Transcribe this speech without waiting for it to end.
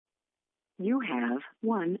You have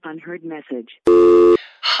one unheard message.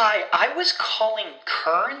 Hi, I was calling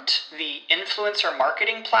Current, the influencer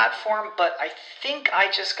marketing platform, but I think I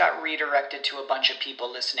just got redirected to a bunch of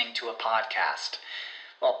people listening to a podcast.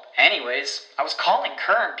 Well, anyways, I was calling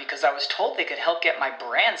Current because I was told they could help get my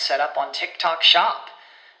brand set up on TikTok Shop,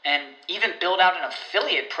 and even build out an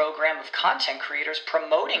affiliate program of content creators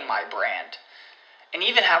promoting my brand, and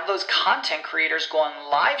even have those content creators go on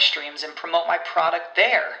live streams and promote my product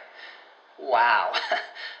there. Wow,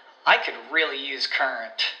 I could really use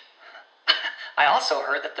Current. I also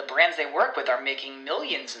heard that the brands they work with are making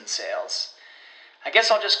millions in sales. I guess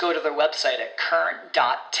I'll just go to their website at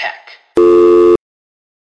current.tech.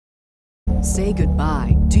 Say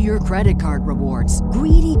goodbye to your credit card rewards.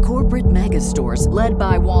 Greedy corporate mega stores, led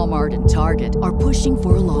by Walmart and Target, are pushing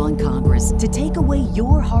for a law in Congress to take away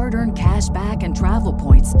your hard-earned cash back and travel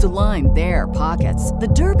points to line their pockets. The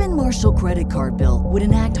Durbin-Marshall credit card bill would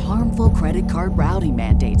enact harmful credit card routing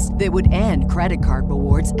mandates that would end credit card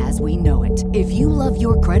rewards as we know it. If you love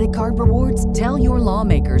your credit card rewards, tell your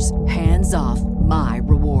lawmakers, hands off my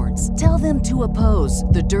rewards. Tell them to oppose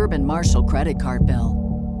the Durbin-Marshall credit card bill.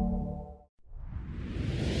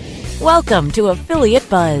 Welcome to Affiliate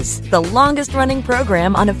Buzz, the longest-running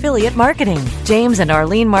program on affiliate marketing. James and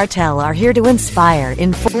Arlene Martell are here to inspire,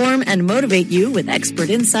 inform, and motivate you with expert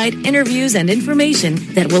insight, interviews, and information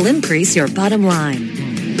that will increase your bottom line.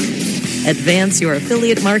 Advance your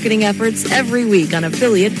affiliate marketing efforts every week on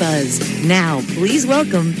Affiliate Buzz. Now, please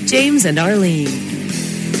welcome James and Arlene.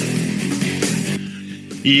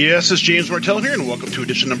 Yes, it's James Martell here, and welcome to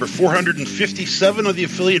edition number 457 of the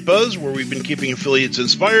Affiliate Buzz, where we've been keeping affiliates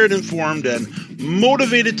inspired, informed, and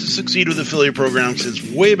motivated to succeed with affiliate programs since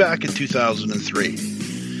way back in 2003.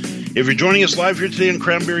 If you're joining us live here today on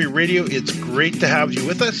Cranberry Radio, it's great to have you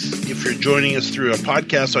with us. If you're joining us through a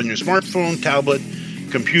podcast on your smartphone, tablet,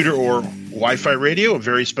 computer, or Wi-Fi radio, a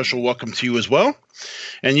very special welcome to you as well.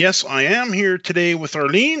 And yes, I am here today with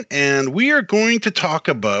Arlene, and we are going to talk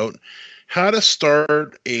about how to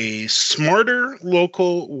start a smarter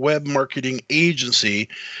local web marketing agency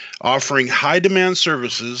offering high demand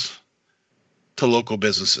services to local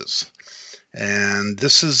businesses. And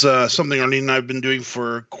this is something Arlene and I have been doing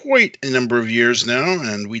for quite a number of years now.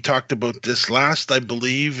 And we talked about this last, I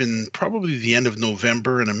believe, in probably the end of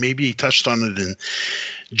November, and maybe touched on it in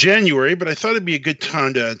January. But I thought it'd be a good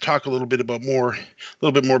time to talk a little bit more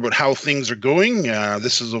about how things are going.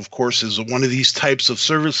 This is, of course, one of these types of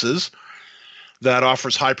services that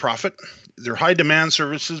offers high profit. They're high demand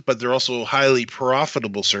services, but they're also highly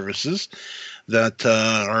profitable services that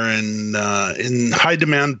are in high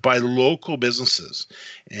demand by local businesses.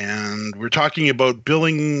 And we're talking about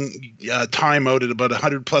billing time out at about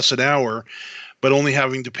 $100+ an hour, but only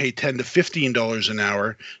having to pay $10 to $15 an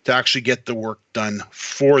hour to actually get the work done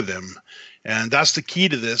for them. And that's the key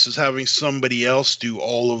to this, is having somebody else do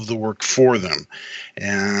all of the work for them.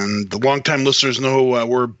 And the longtime listeners know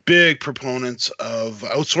we're big proponents of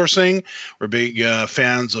outsourcing. We're big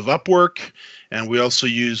fans of Upwork. And we also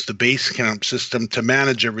use the Basecamp system to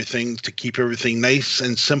manage everything, to keep everything nice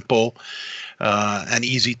and simple and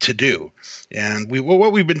easy to do. And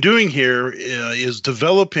what we've been doing here is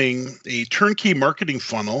developing a turnkey marketing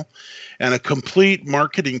funnel and a complete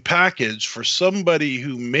marketing package for somebody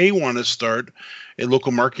who may want to start a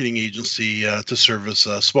local marketing agency to service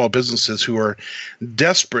small businesses who are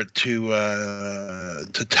desperate to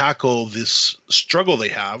tackle this struggle they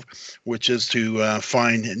have, which is to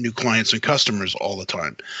find new clients and customers all the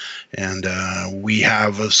time. And we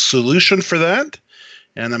have a solution for that,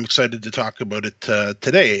 and I'm excited to talk about it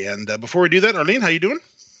today. And before we do that, Arlene, how you doing?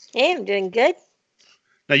 Hey, I'm doing good.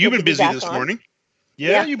 Now, you've been busy this morning.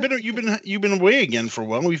 Yeah, you've been away again for a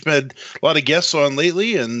while. We've had a lot of guests on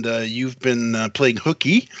lately, and you've been playing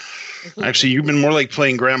hooky. Mm-hmm. Actually, you've been more like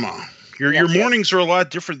playing grandma. Your mornings are a lot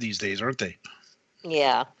different these days, aren't they?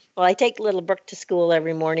 Yeah. Well, I take little Brooke to school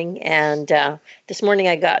every morning, and this morning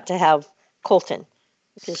I got to have Colton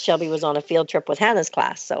because Shelby was on a field trip with Hannah's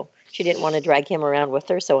class, so she didn't want to drag him around with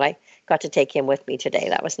her, so I got to take him with me today.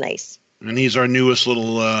 That was nice. And he's our newest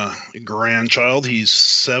little grandchild. He's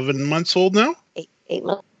 7 months old now? 8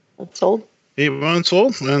 months old. 8 months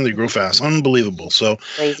old, and they grow fast. Unbelievable. So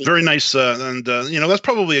crazy. Very nice. And that's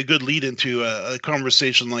probably a good lead into a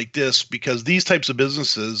conversation like this, because these types of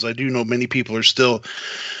businesses, I do know many people are still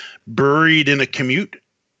buried in a commute.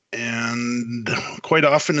 And quite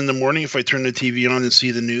often in the morning, if I turn the TV on and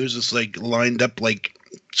see the news, it's like lined up like,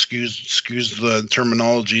 excuse the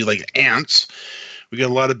terminology, like ants We got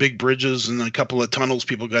a lot of big bridges and a couple of tunnels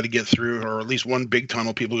people got to get through, or at least one big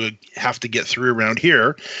tunnel people have to get through around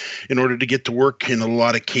here in order to get to work in a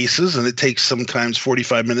lot of cases. And it takes sometimes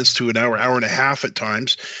 45 minutes to an hour, hour and a half at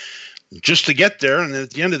times just to get there. And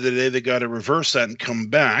at the end of the day, they got to reverse that and come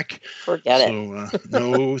back. Forget it.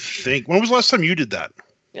 When was the last time you did that?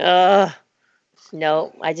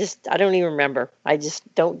 No, I don't even remember. I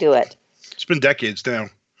just don't do it. It's been decades now.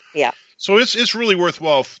 Yeah. So it's really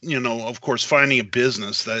worthwhile, of course, finding a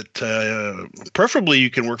business that preferably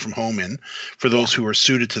you can work from home in for those who are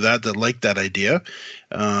suited to that like that idea.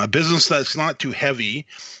 A business that's not too heavy,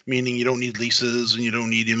 meaning you don't need leases and you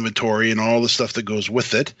don't need inventory and all the stuff that goes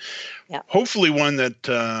with it. Yeah. Hopefully one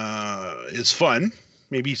that is fun,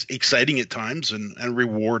 maybe exciting at times and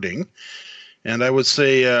rewarding. And I would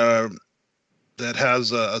say that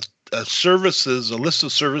has a list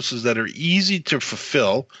of services that are easy to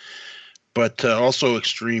fulfill, but also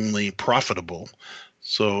extremely profitable.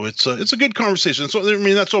 So it's a good conversation. So I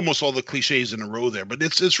mean, that's almost all the cliches in a row there, but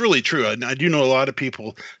it's really true. I do know a lot of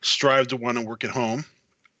people strive to want to work at home.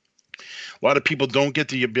 A lot of people don't get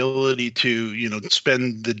the ability to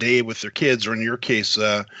spend the day with their kids, or in your case,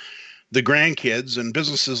 the grandkids. And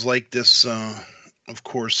businesses like this, of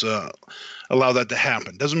course, allow that to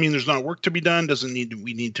happen. Doesn't mean there's not work to be done. We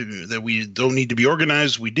don't need to be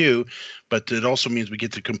organized. We do, but it also means we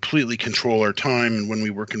get to completely control our time and when we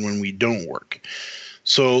work and when we don't work.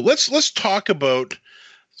 So let's talk about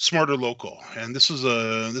Smarter Local. And this is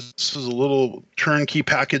a little turnkey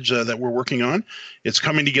package that we're working on. It's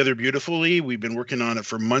coming together beautifully. We've been working on it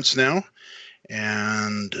for months now.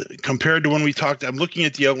 And compared to when we talked, I'm looking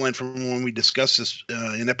at the outline from when we discussed this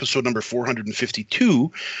in episode number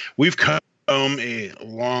 452. We've come a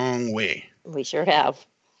long way. We sure have.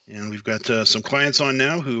 And we've got some clients on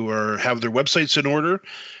now who have their websites in order.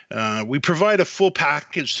 We provide a full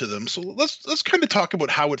package to them. So let's kind of talk about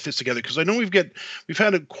how it fits together, because I know we've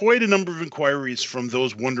had quite a number of inquiries from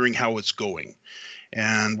those wondering how it's going.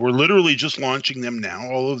 And we're literally just launching them now.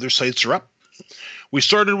 All of their sites are up. We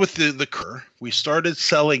started with the Cur. We started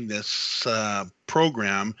selling this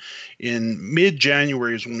program in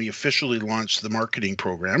mid-January is when we officially launched the marketing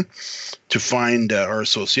program to find our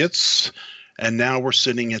associates. And now we're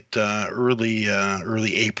sitting at early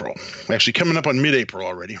April. Actually, coming up on mid-April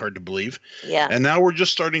already. Hard to believe. Yeah. And now we're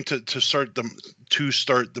just starting to start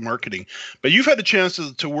the marketing. But you've had a chance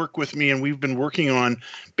to work with me, and we've been working on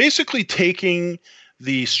basically taking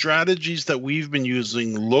the strategies that we've been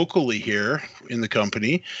using locally here in the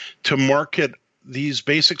company to market these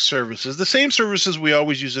basic services, the same services we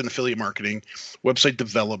always use in affiliate marketing: website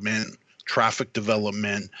development, traffic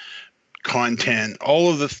development, content, all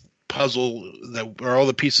of the all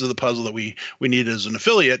the pieces of the puzzle that we need as an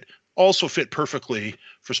affiliate also fit perfectly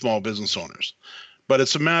for small business owners. But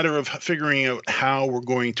it's a matter of figuring out how we're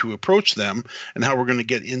going to approach them and how we're going to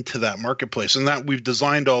get into that marketplace. And that we've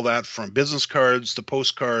designed all that from business cards to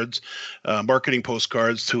postcards, marketing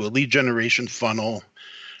postcards, to a lead generation funnel,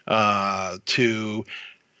 to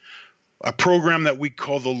a program that we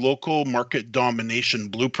call the Local Market Domination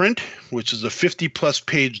Blueprint, which is a 50-plus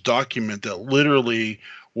page document that literally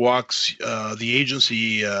walks the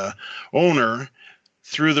agency owner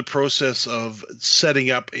through the process of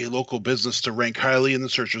setting up a local business to rank highly in the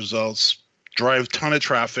search results, drive a ton of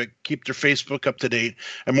traffic, keep their Facebook up to date,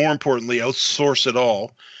 and more importantly, outsource it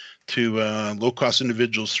all to low-cost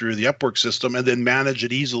individuals through the Upwork system, and then manage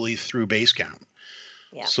it easily through Basecamp.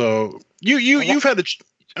 Yeah. So you've had a.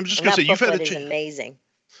 I'm just going to say you've had a. Amazing.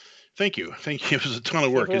 Thank you. It was a ton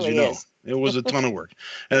of work, really as you know. is. It was a ton of work,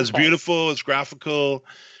 and it's beautiful. It's graphical.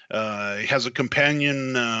 It has a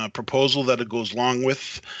companion proposal that goes along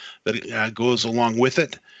with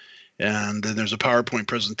it, and then there's a PowerPoint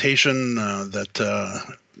presentation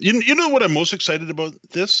that you know what I'm most excited about.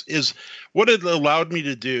 This is what it allowed me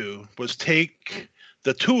to do was take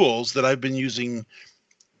the tools that I've been using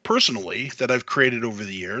personally that I've created over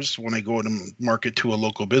the years when I go to market to a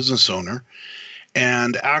local business owner,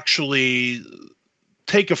 and actually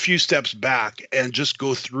take a few steps back and just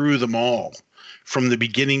go through them all from the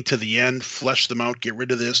beginning to the end, flesh them out, get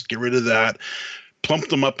rid of this, get rid of that, plump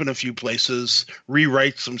them up in a few places,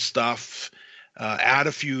 rewrite some stuff, add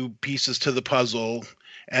a few pieces to the puzzle,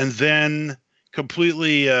 and then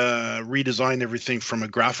completely redesign everything from a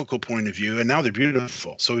graphical point of view. And now they're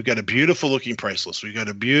beautiful. So we've got a beautiful looking price list. We've got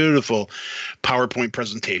a beautiful PowerPoint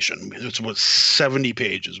presentation. It's about 70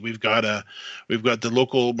 pages. We've got the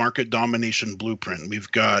Local Market Domination Blueprint.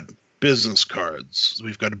 We've got business cards.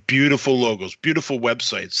 We've got beautiful logos, beautiful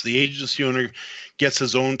websites. The agency owner gets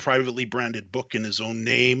his own privately branded book in his own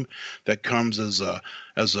name that comes as an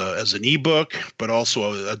ebook, but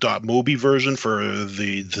also a .mobi version for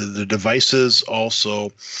the devices.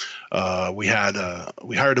 Also, we hired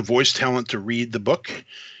a voice talent to read the book,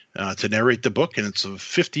 to narrate the book, and it's a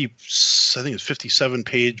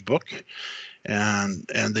 57-page book.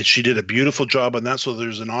 And she did a beautiful job on that. So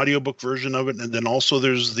there's an audiobook version of it, and then also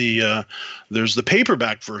there's the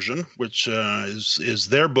paperback version, which is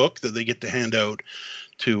their book that they get to hand out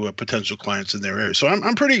to potential clients in their area. So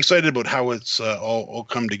I'm pretty excited about how it's all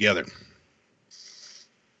come together.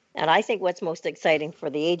 And I think what's most exciting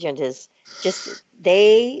for the agent is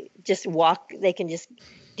they can just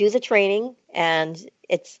do the training, and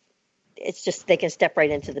it's just they can step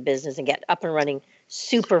right into the business and get up and running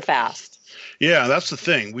super fast. Yeah, that's the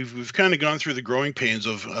thing. We've kind of gone through the growing pains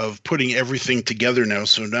of putting everything together now.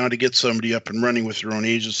 So now to get somebody up and running with their own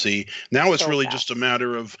agency, now it's really just a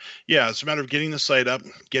matter of getting the site up,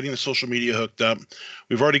 getting the social media hooked up.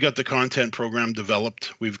 We've already got the content program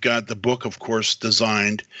developed. We've got the book, of course,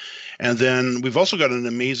 designed. And then we've also got an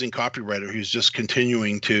amazing copywriter who's just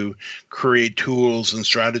continuing to create tools and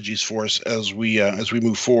strategies for us as we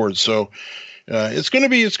move forward. So it's going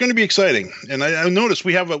to be exciting. And I noticed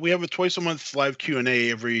we have a twice a month live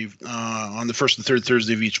Q&A every on the first and third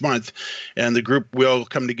Thursday of each month, and the group will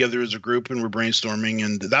come together as a group and we're brainstorming,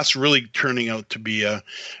 and that's really turning out to be a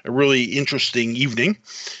really interesting evening.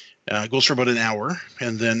 It goes for about an hour,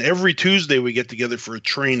 and then every Tuesday we get together for a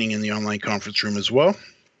training in the online conference room as well.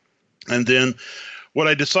 And then what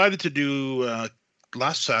I decided to do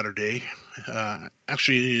last Saturday,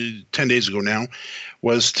 actually 10 days ago now,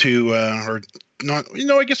 was to, I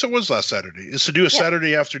guess it was last Saturday, is to do a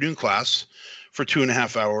Saturday afternoon class for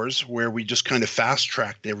 2.5 hours where we just kind of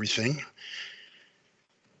fast-tracked everything.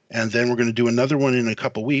 And then we're going to do another one in a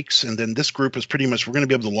couple weeks. And then this group is pretty much, we're going to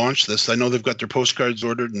be able to launch this. I know they've got their postcards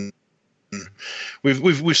ordered, and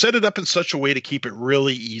we've set it up in such a way to keep it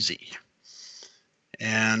really easy.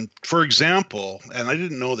 And for example, and I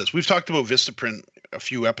didn't know this, we've talked about Vistaprint a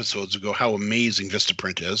few episodes ago, how amazing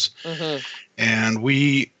Vistaprint is. Mm-hmm. And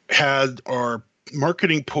we had our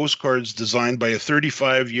marketing postcards designed by a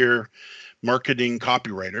 35-year marketing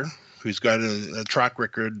copywriter who's got a track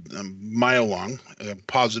record a mile long,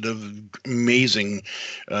 positive, amazing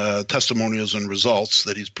testimonials and results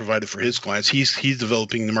that he's provided for his clients. He's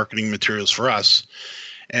developing the marketing materials for us.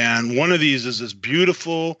 And one of these is this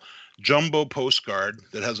beautiful jumbo postcard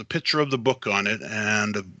that has a picture of the book on it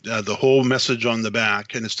and the whole message on the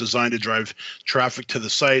back, and it's designed to drive traffic to the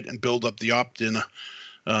site and build up the opt-in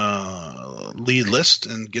lead list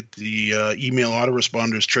and get the email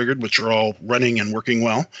autoresponders triggered, which are all running and working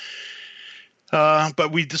well.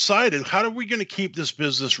 But we decided, how are we going to keep this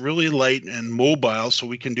business really light and mobile so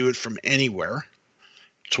we can do it from anywhere?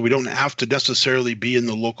 So we don't have to necessarily be in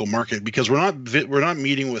the local market, because we're not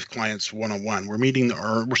meeting with clients one-on-one. We're meeting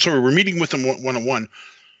with them one-on-one.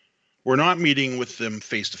 We're not meeting with them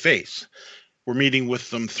face-to-face. We're meeting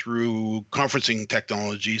with them through conferencing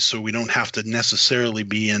technology, so we don't have to necessarily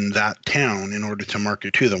be in that town in order to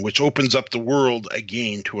market to them, which opens up the world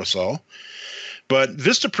again to us all. But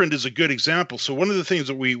Vistaprint is a good example. So one of the things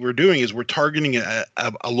that we're doing is we're targeting a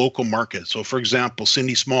local market. So, for example,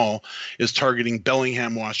 Cindy Small is targeting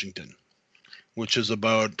Bellingham, Washington, which is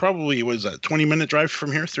about probably, 20-minute drive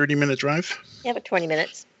from here, 30-minute drive? Yeah, about 20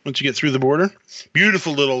 minutes. Once you get through the border.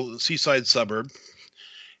 Beautiful little seaside suburb.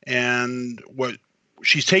 And what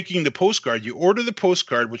she's taking the postcard, you order the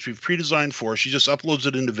postcard, which we've pre-designed for. She just uploads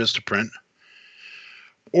it into Vistaprint,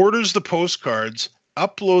 orders the postcards,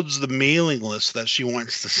 uploads the mailing list that she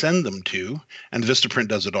wants to send them to, and Vistaprint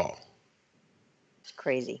does it all. It's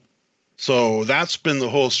crazy. So that's been the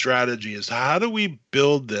whole strategy, is how do we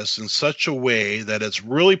build this in such a way that it's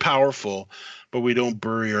really powerful, but we don't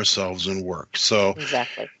bury ourselves in work. So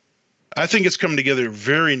exactly. I think it's come together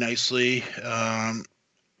very nicely.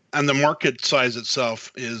 And the market size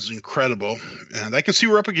itself is incredible. And I can see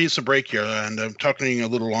we're up against a break here, and I'm talking a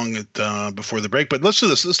little long before the break, but let's do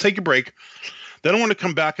this. Let's take a break. Then I want to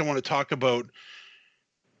come back. I want to talk about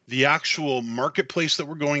the actual marketplace that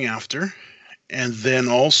we're going after, and then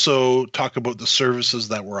also talk about the services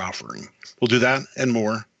that we're offering. We'll do that and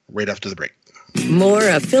more right after the break. More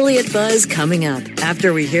Affiliate Buzz coming up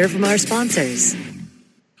after we hear from our sponsors.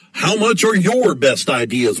 How much are your best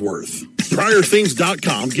ideas worth?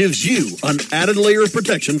 PriorThings.com gives you an added layer of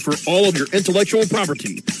protection for all of your intellectual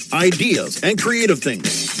property, ideas, and creative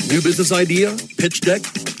things. New business idea, pitch deck,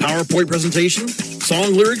 PowerPoint presentation,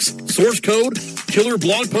 song lyrics, source code, killer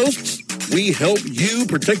blog posts. We help you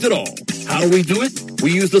protect it all. How do we do it?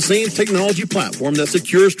 We use the same technology platform that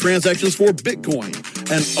secures transactions for Bitcoin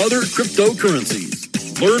and other cryptocurrencies.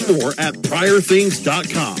 Learn more at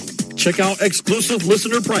priorthings.com. Check out exclusive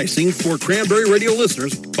listener pricing for Cranberry Radio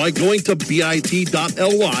listeners by going to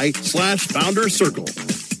bit.ly/foundercircle.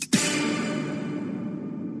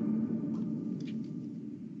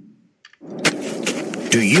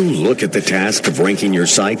 Do you look at the task of ranking your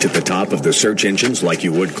site at the top of the search engines like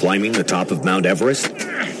you would climbing the top of Mount Everest?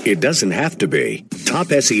 It doesn't have to be.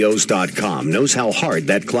 TopSEOs.com knows how hard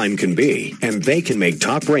that climb can be, and they can make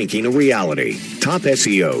top ranking a reality. Top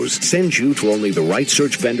SEOs sends you to only the right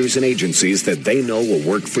search vendors and agencies that they know will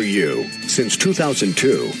work for you. Since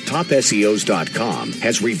 2002, TopSEOs.com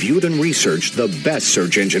has reviewed and researched the best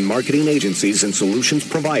search engine marketing agencies and solutions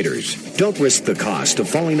providers. Don't risk the cost of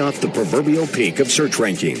falling off the proverbial peak of search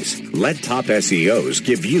rankings. Let Top SEOs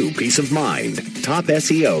give you peace of mind.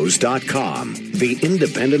 TopSEOs.com, the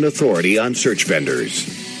independent authority on search vendors.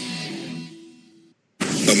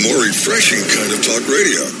 A more refreshing kind of talk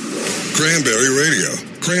radio. Cranberry Radio.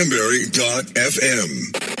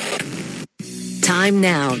 Cranberry.fm. Time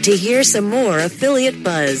now to hear some more affiliate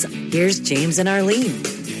buzz. Here's James and Arlene.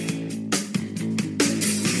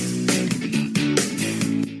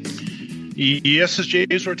 Yes, it's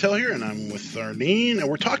James Martell here, and I'm with Arlene, and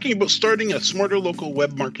we're talking about starting a smarter local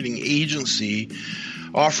web marketing agency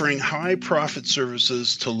offering high profit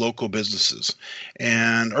services to local businesses.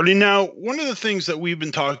 And Arlene, now, one of the things that we've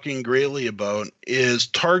been talking greatly about is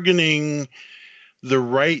targeting the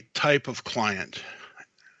right type of client.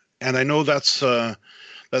 And I know that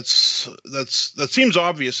seems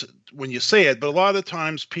obvious when you say it, but a lot of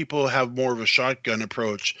times people have more of a shotgun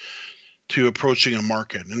approach to approaching a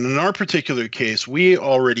market. And in our particular case, we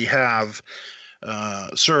already have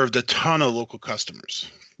served a ton of local customers,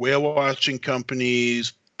 whale watching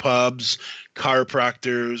companies, pubs,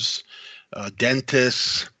 chiropractors,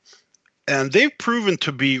 dentists, and they've proven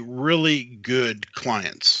to be really good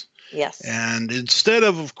clients. Yes. And instead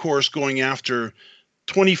of course, going after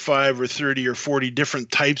 25 or 30 or 40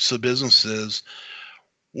 different types of businesses,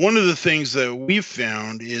 one of the things that we've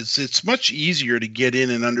found is it's much easier to get in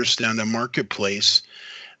and understand a marketplace,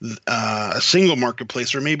 a single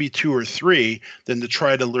marketplace, or maybe two or three, than to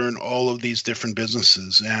try to learn all of these different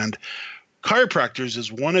businesses. And chiropractors is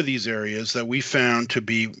one of these areas that we found to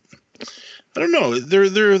be, I don't know,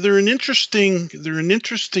 they're an interesting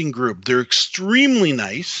group. They're extremely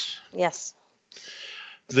nice. Yes.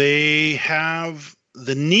 They have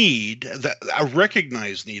the need, a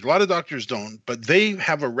recognized need. A lot of doctors don't, but they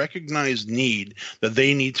have a recognized need that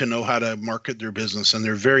they need to know how to market their business, and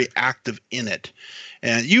they're very active in it.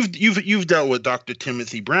 And you've dealt with Dr.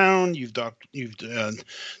 Timothy Brown, you've dealt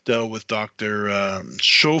with Dr.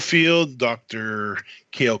 Schofield, Dr.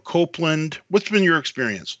 Cale Copeland. What's been your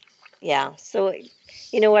experience? Yeah. So,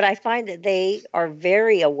 you know what, I find that they are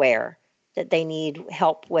very aware that they need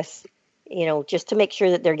help with, just to make sure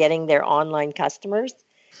that they're getting their online customers,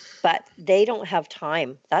 but they don't have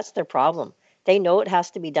time. That's their problem. They know it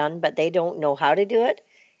has to be done, but they don't know how to do it,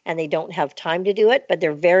 and they don't have time to do it, but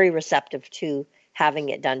they're very receptive to having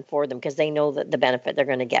it done for them because they know that the benefit they're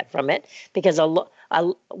going to get from it, because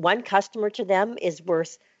one customer to them is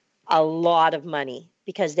worth a lot of money,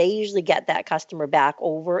 because they usually get that customer back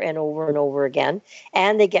over and over and over again,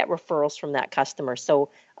 and they get referrals from that customer. So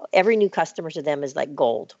every new customer to them is like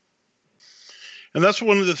gold. And that's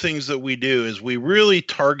one of the things that we do is we really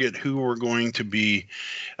target who we're going to be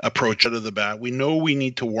approach out of the bat. We know we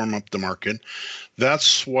need to warm up the market.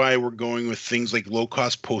 That's why we're going with things like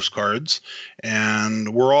low-cost postcards. And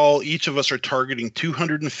each of us are targeting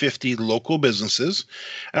 250 local businesses.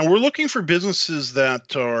 And we're looking for businesses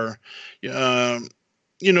that are,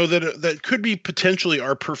 that could be potentially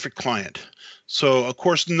our perfect client. So, of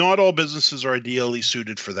course, not all businesses are ideally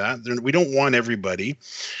suited for that. We don't want everybody.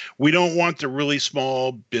 We don't want the really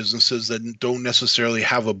small businesses that don't necessarily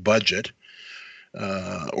have a budget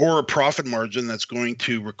or a profit margin that's going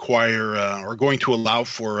to require or going to allow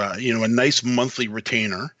for a nice monthly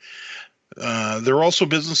retainer. There are also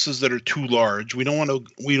businesses that are too large. We don't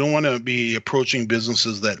want to be approaching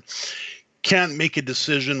businesses that can't make a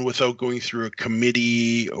decision without going through a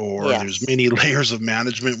committee, or there's many layers of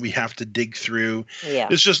management we have to dig through. Yeah.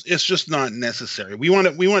 It's just not necessary. We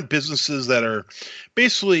want businesses that are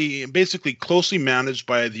basically closely managed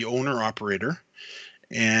by the owner operator.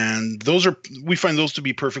 And we find those to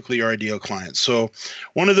be perfectly our ideal clients. So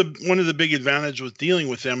one of the big advantage with dealing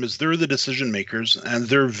with them is they're the decision makers, and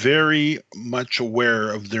they're very much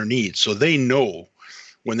aware of their needs. So they know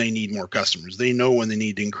when they need more customers. They know when they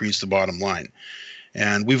need to increase the bottom line.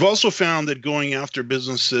 And we've also found that going after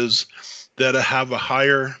businesses that have a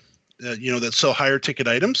higher that sell higher ticket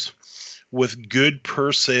items with good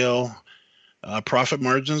per sale profit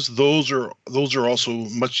margins. Those are also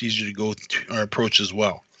much easier to go to or approach as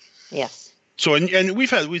well. Yes. So and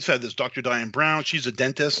we've had this Dr. Diane Brown. She's a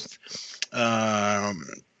dentist. Dr.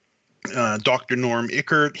 Norm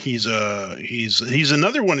Ickert. He's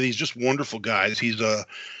another one of these just wonderful guys.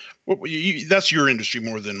 That's your industry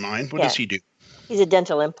more than mine. What does he do? He's a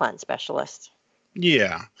dental implant specialist.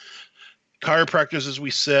 Yeah. Chiropractors, as we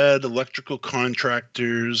said, electrical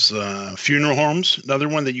contractors, funeral homes, another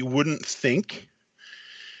one that you wouldn't think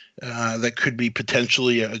that could be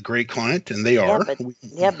potentially a great client, and they are.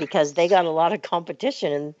 Because they got a lot of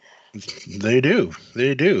competition, and they do,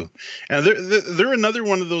 and they're another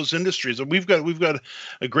one of those industries. We've got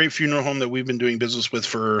a great funeral home that we've been doing business with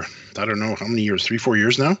for I don't know how many years, 3-4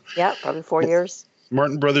 years now. Yeah, probably 4 years.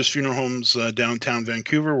 Martin Brothers Funeral Homes, downtown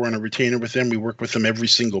Vancouver. We're on a retainer with them. We work with them every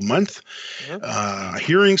single month. Mm-hmm.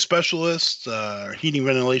 Hearing specialists, heating,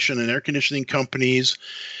 ventilation, and air conditioning companies,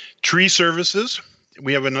 tree services.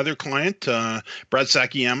 We have another client, Brad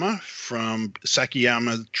Sakiyama from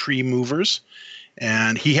Sakiyama Tree Movers.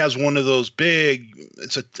 And he has one of those big,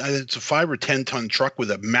 it's a 5 or 10 ton truck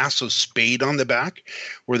with a massive spade on the back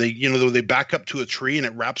where they back up to a tree and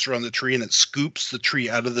it wraps around the tree and it scoops the tree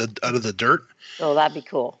out of the dirt. Oh, that'd be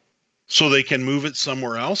cool. So they can move it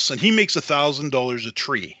somewhere else. And he makes $1,000 a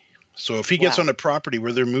tree. So if he gets on a property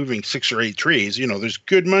where they're moving 6 or 8 trees, there's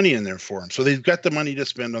good money in there for him. So they've got the money to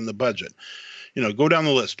spend on the budget. Go down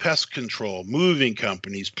the list: pest control, moving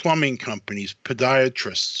companies, plumbing companies,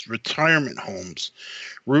 podiatrists, retirement homes,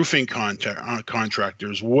 roofing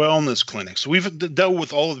contractors, wellness clinics. We've dealt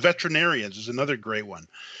with all veterinarians is another great one.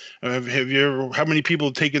 How many people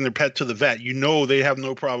have taken their pet to the vet? They have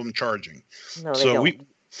no problem charging. No, they don't.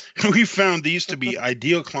 We found these to be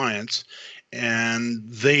ideal clients. And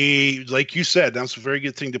they, like you said, that's a very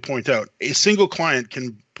good thing to point out. A single client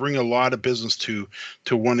can bring a lot of business to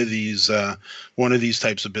one of these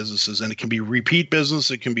types of businesses, and it can be repeat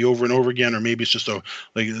business. It can be over and over again, or maybe it's just like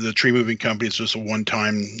the tree moving company. It's just a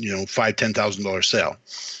one-time, $5,000-$10,000 sale,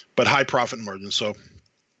 but high profit margin. So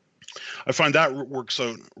I find that works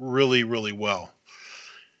out really, really well.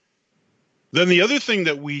 Then the other thing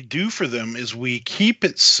that we do for them is we keep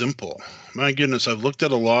it simple. My goodness, I've looked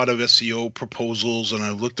at a lot of SEO proposals and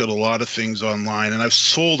I've looked at a lot of things online, and I've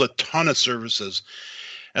sold a ton of services.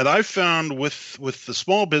 And I've found with the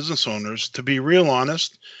small business owners, to be real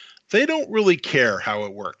honest, they don't really care how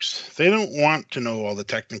it works. They don't want to know all the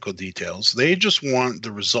technical details. They just want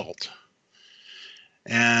the result.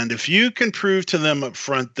 And if you can prove to them up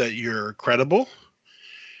front that you're credible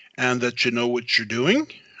and that you know what you're doing,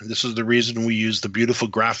 and this is the reason we use the beautiful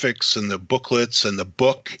graphics and the booklets and the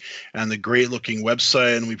book and the great looking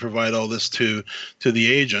website, and we provide all this to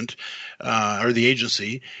the agent or the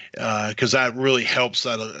agency, because that really helps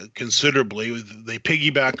that considerably. They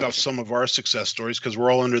piggyback off some of our success stories because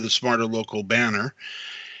we're all under the Smarter Local banner.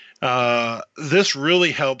 This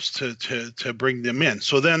really helps to bring them in.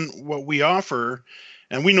 So then what we offer,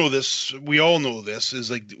 and we know this, we all know this,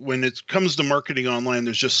 is like when it comes to marketing online,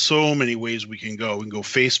 there's just so many ways we can go. We can go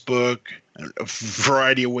Facebook, a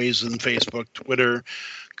variety of ways in Facebook, Twitter,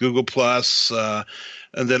 Google+,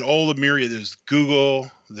 and then all the myriad. There's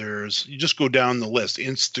Google, you just go down the list,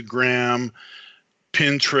 Instagram,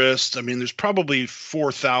 Pinterest. I mean, there's probably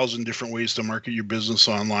 4,000 different ways to market your business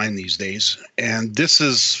online these days. And this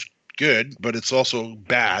is good, but it's also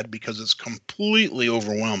bad because it's completely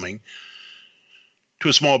overwhelming to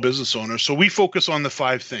a small business owner. So we focus on the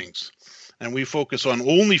 5 things, and we focus on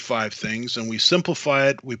only 5 things, and we simplify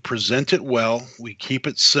it. We present it well. We keep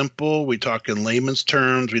it simple. We talk in layman's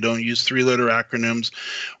terms. We don't use 3-letter acronyms.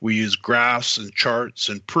 We use graphs and charts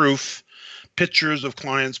and proof, pictures of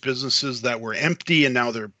clients' businesses that were empty and now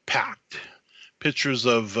they're packed, pictures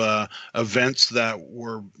of events that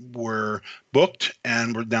were booked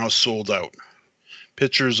and were now sold out,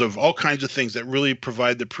 pictures of all kinds of things that really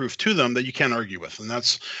provide the proof to them that you can't argue with. And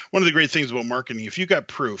that's one of the great things about marketing. If you got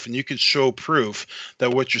proof and you can show proof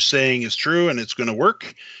that what you're saying is true and it's going to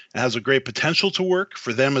work, it has a great potential to work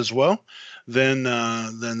for them as well, then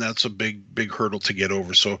that's a big hurdle to get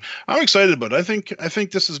over. So I'm excited about it. I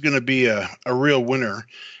think this is going to be a real winner.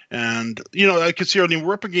 And, I can see, Arlene,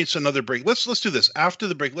 we're up against another break. Let's do this. After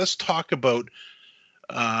the break, let's talk about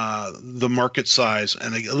the market size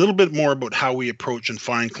and a little bit more about how we approach and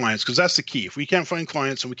find clients, because that's the key. If we can't find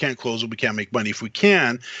clients and we can't close them, we can't make money. If we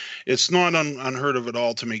can, it's not unheard of at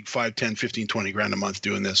all to make 5, 10, 15, 20 grand a month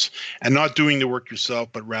doing this, and not doing the work yourself,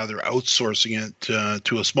 but rather outsourcing it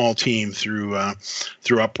to a small team through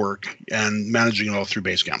Upwork and managing it all through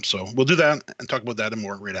Basecamp. So we'll do that and talk about that and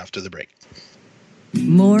more right after the break.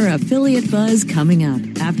 More affiliate buzz coming up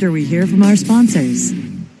after we hear from our sponsors.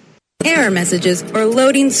 Error messages are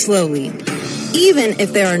loading slowly. Even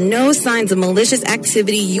if there are no signs of malicious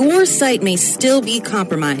activity, your site may still be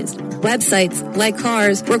compromised. Websites, like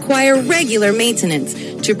cars, require regular maintenance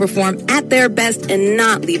to perform at their best and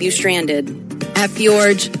not leave you stranded. At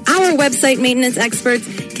Fjorge, our website maintenance experts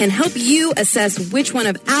can help you assess which one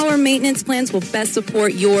of our maintenance plans will best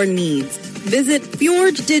support your needs. Visit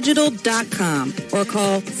fjorgedigital.com or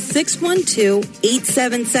call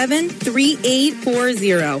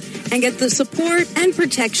 612-877-3840 and get the support and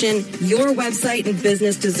protection your website and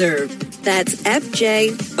business deserve. That's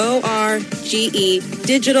FJORGE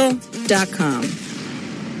digital.com.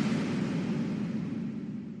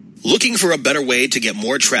 Looking for a better way to get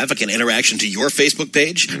more traffic and interaction to your Facebook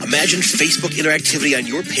page? Imagine Facebook interactivity on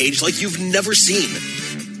your page like you've never seen.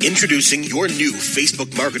 Introducing your new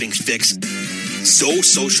Facebook marketing fix,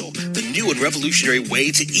 ZoSocial, the new and revolutionary way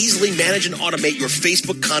to easily manage and automate your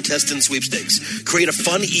Facebook contests and sweepstakes. Create a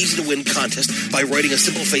fun, easy-to-win contest by writing a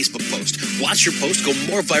simple Facebook post. Watch your post go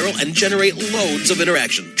more viral and generate loads of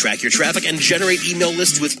interaction. Track your traffic and generate email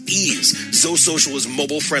lists with ease. ZoSocial is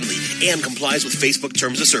mobile-friendly and complies with Facebook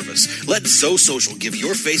terms of service. Let ZoSocial give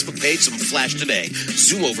your Facebook page some flash today.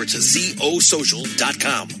 Zoom over to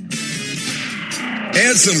ZoSocial.com.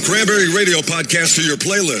 Add some Cranberry Radio podcasts to your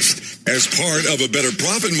playlist as part of a better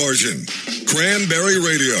profit margin. Cranberry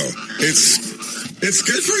Radio. It's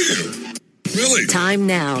good for you. Really. Time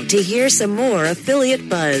now to hear some more affiliate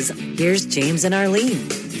buzz. Here's James and Arlene.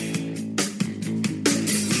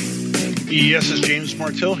 Yes, it's James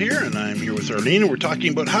Martell here, and I'm here with Arlene, and we're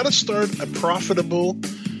talking about how to start a profitable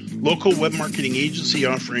local web marketing agency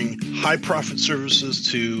offering high-profit services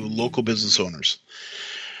to local business owners.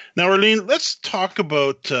 Now, Arlene, let's talk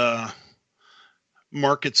about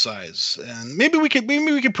market size, and maybe we could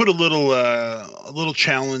put a little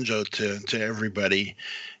challenge out to everybody.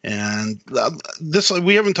 And this,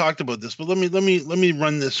 we haven't talked about this, but let me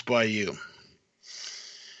run this by you.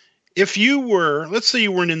 If you were, let's say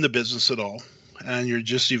you weren't in the business at all, and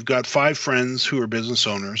you've got 5 friends who are business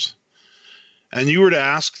owners, and you were to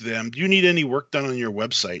ask them, do you need any work done on your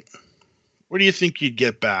website? What do you think you'd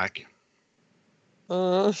get back?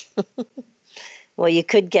 Well, you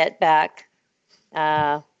could get back.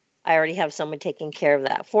 I already have someone taking care of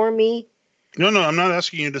that for me. No, I'm not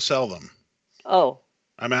asking you to sell them. Oh.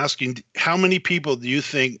 I'm asking, how many people do you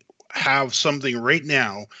think have something right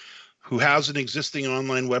now who has an existing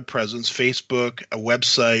online web presence, Facebook, a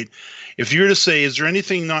website? If you were to say, is there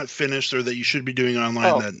anything not finished or that you should be doing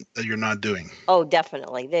online that you're not doing? Oh,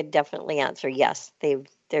 definitely. They'd definitely answer yes.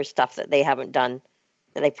 There's stuff that they haven't done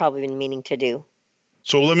that they've probably been meaning to do.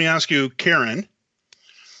 So let me ask you, Karen,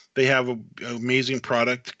 they have an amazing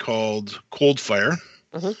product called Coldfire.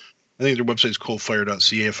 Mm-hmm. I think their website is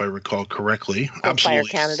coldfire.ca, if I recall correctly. Coldfire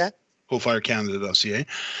Canada. Coldfirecanada.ca.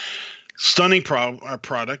 Stunning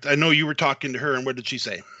product. I know you were talking to her, and what did she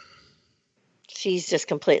say? She's just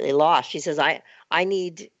completely lost. She says, I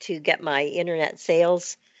need to get my internet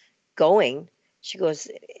sales going. She goes,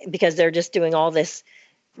 because they're just doing all this.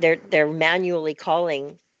 They're manually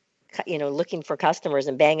calling, looking for customers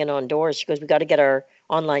and banging on doors. She goes, we got to get our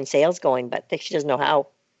online sales going, but she doesn't know how.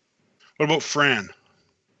 What about Fran?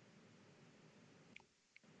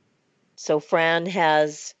 So Fran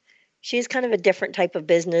she's kind of a different type of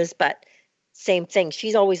business, but same thing.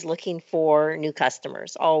 She's always looking for new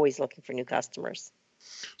customers,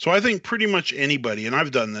 So I think pretty much anybody, and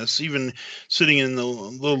I've done this, even sitting in the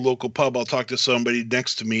little local pub, I'll talk to somebody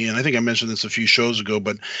next to me, and I think I mentioned this a few shows ago,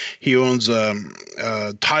 but he owns a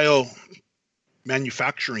tile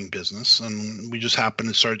manufacturing business, and we just happened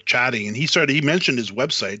to start chatting, and he mentioned his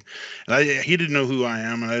website, and he didn't know who I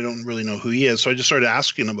am, and I don't really know who he is, so I just started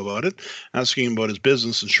asking him about it, asking him about his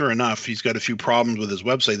business, and sure enough, he's got a few problems with his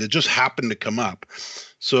website that just happened to come up.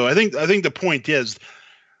 So I think the point is,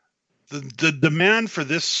 the demand for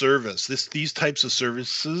this service, these types of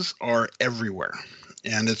services are everywhere.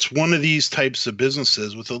 And it's one of these types of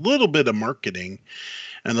businesses with a little bit of marketing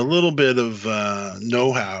and a little bit of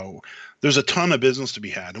know-how. There's a ton of business to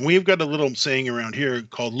be had. And we've got a little saying around here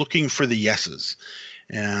called looking for the yeses.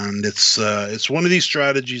 And it's one of these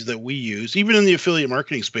strategies that we use, even in the affiliate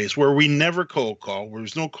marketing space, where we never cold call, where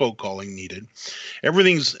there's no cold calling needed.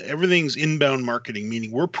 Everything's inbound marketing,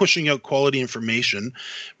 meaning we're pushing out quality information.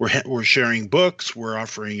 We're sharing books. We're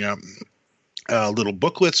offering little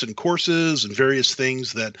booklets and courses and various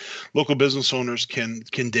things that local business owners can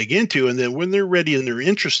dig into. And then when they're ready and they're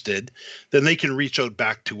interested, then they can reach out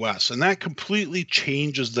back to us. And that completely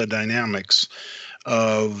changes the dynamics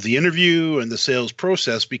of the interview and the sales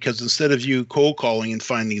process, because instead of you cold calling and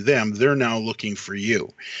finding them, they're now looking for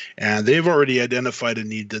you. And they've already identified a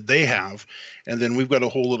need that they have. And then we've got a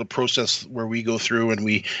whole little process where we go through and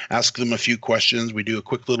we ask them a few questions. We do a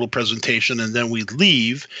quick little presentation, and then we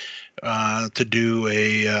leave to do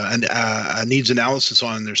a needs analysis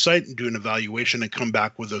on their site and do an evaluation and come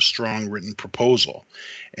back with a strong written proposal.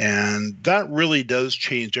 And that really does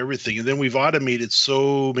change everything. And then we've automated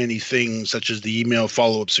so many things, such as the email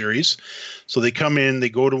follow-up series. So they come in, they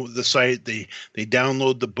go to the site, they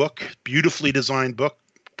download the book, beautifully designed book,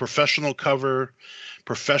 professional cover,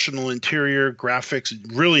 professional interior, graphics,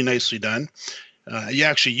 really nicely done.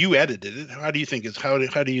 You edited it. How do you think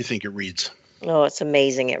it reads? Oh, it's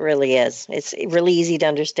amazing. It really is. It's really easy to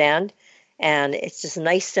understand, and it's just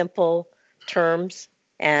nice, simple terms,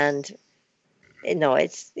 and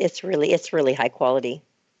it's really high quality.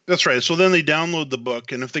 That's right. So then they download the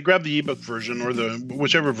book, and if they grab the ebook version or the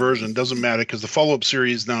whichever version, doesn't matter, because the follow-up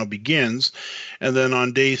series now begins. And then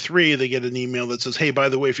on day 3, they get an email that says, hey, by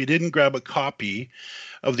the way, if you didn't grab a copy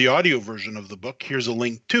of the audio version of the book, here's a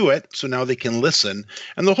link to it. So now they can listen.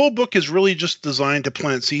 And the whole book is really just designed to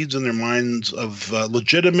plant seeds in their minds of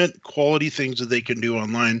legitimate quality things that they can do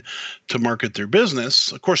online to market their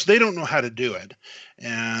business. Of course, they don't know how to do it.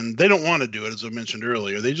 And they don't want to do it, as I mentioned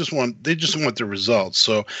earlier. They just want the results.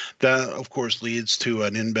 So that, of course, leads to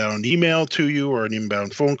an inbound email to you or an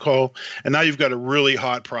inbound phone call. And now you've got a really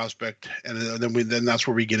hot prospect. And then that's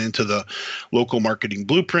where we get into the local marketing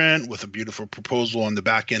blueprint with a beautiful proposal on the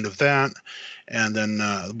back end of that. And then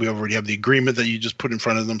we already have the agreement that you just put in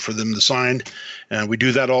front of them for them to sign. And we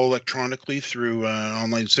do that all electronically through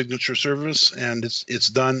online signature service. And it's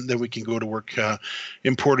done. Then we can go to work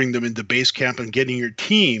importing them into Basecamp and getting your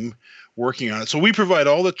team working on it. So we provide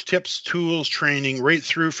all the tips, tools, training right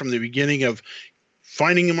through from the beginning of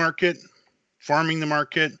finding the market, farming the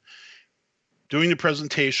market, doing the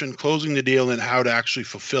presentation, closing the deal, and how to actually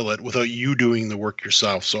fulfill it without you doing the work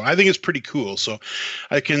yourself. So I think it's pretty cool. So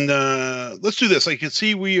I can let's do this. I can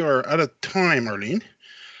see we are out of time, Arlene.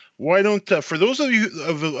 Why don't for those of you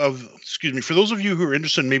for those of you who are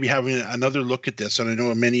interested in maybe having another look at this, and I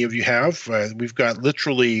know many of you have, we've got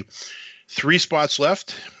literally 3 spots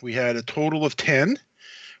left. We had a total of 10.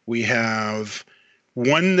 We have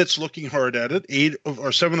 1 that's looking hard at it.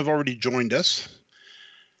 7 have already joined us.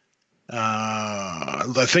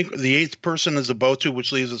 I think the 8th person is about to,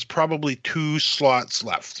 which leaves us probably 2 slots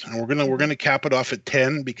left, and we're gonna cap it off at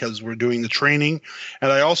 10 because we're doing the training,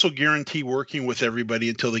 and I also guarantee working with everybody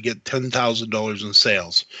until they get $10,000 in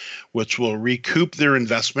sales, which will recoup their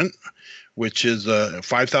investment, which is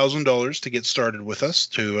 $5,000 to get started with us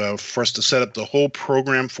for us to set up the whole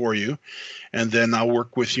program for you, and then I'll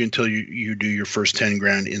work with you until you do your first 10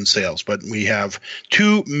 grand in sales. But we have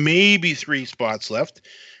 2, maybe 3 spots left.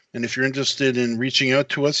 And if you're interested in reaching out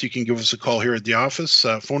to us, you can give us a call here at the office.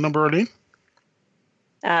 Phone number, Arlene?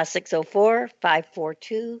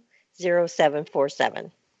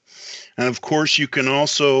 604-542-0747. And, of course, you can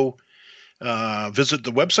also visit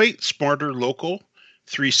the website,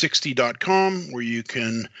 smarterlocal360.com, where you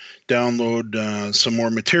can download some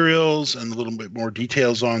more materials and a little bit more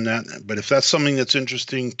details on that. But if that's something that's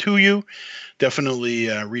interesting to you, definitely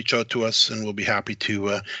reach out to us, and we'll be happy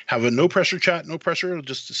to have a no-pressure chat, no pressure,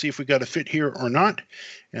 just to see if we got a fit here or not.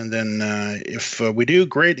 And then if we do,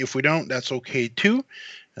 great. If we don't, that's okay too.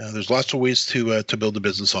 There's lots of ways to build a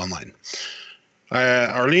business online.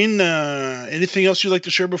 Arlene, anything else you'd like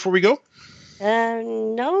to share before we go?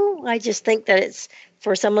 No, I just think that it's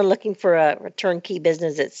for someone looking for a turnkey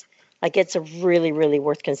business. It's a really, really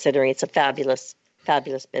worth considering. It's a fabulous,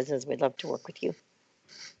 fabulous business. We'd love to work with you.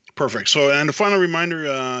 Perfect. So, and a final reminder,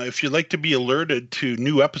 if you'd like to be alerted to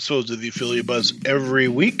new episodes of the Affiliate Buzz every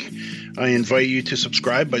week, I invite you to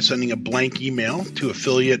subscribe by sending a blank email to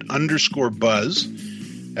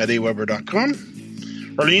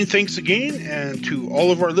affiliate_buzz@aweber.com. Arlene, thanks again. And to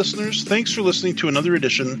all of our listeners, thanks for listening to another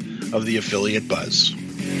edition of the Affiliate Buzz.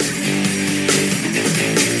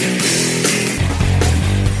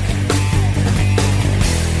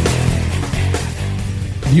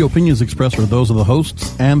 The opinions expressed are those of the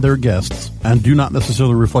hosts and their guests and do not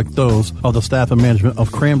necessarily reflect those of the staff and management of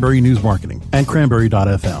Cranberry News Marketing and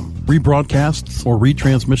Cranberry.fm. Rebroadcasts or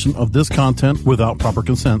retransmission of this content without proper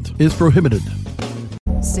consent is prohibited.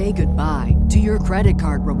 Say goodbye to your credit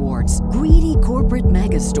card rewards. Greedy corporate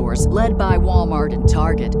mega stores, led by Walmart and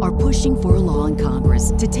Target, are pushing for a law in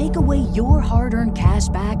Congress to take away your hard-earned cash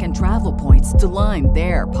back and travel points to line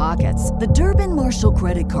their pockets. The Durbin-Marshall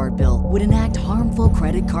credit card bill would enact harmful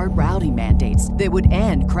credit card routing mandates that would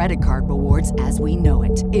end credit card rewards as we know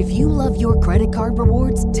it. If you love your credit card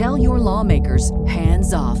rewards, tell your lawmakers,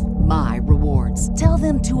 hands off my rewards. Tell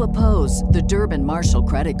them to oppose the Durbin-Marshall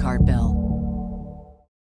credit card bill.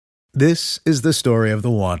 This is the story of the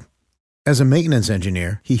one. As a maintenance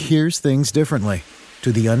engineer, he hears things differently.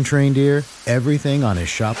 To the untrained ear, everything on his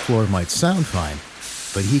shop floor might sound fine,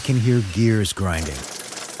 but he can hear gears grinding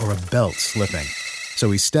or a belt slipping.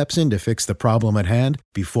 So he steps in to fix the problem at hand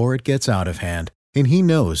before it gets out of hand. And he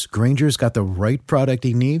knows Grainger's got the right product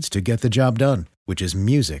he needs to get the job done, which is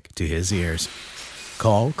music to his ears.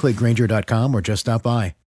 Call, click Grainger.com, or just stop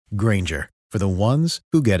by. Grainger, for the ones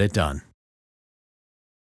who get it done.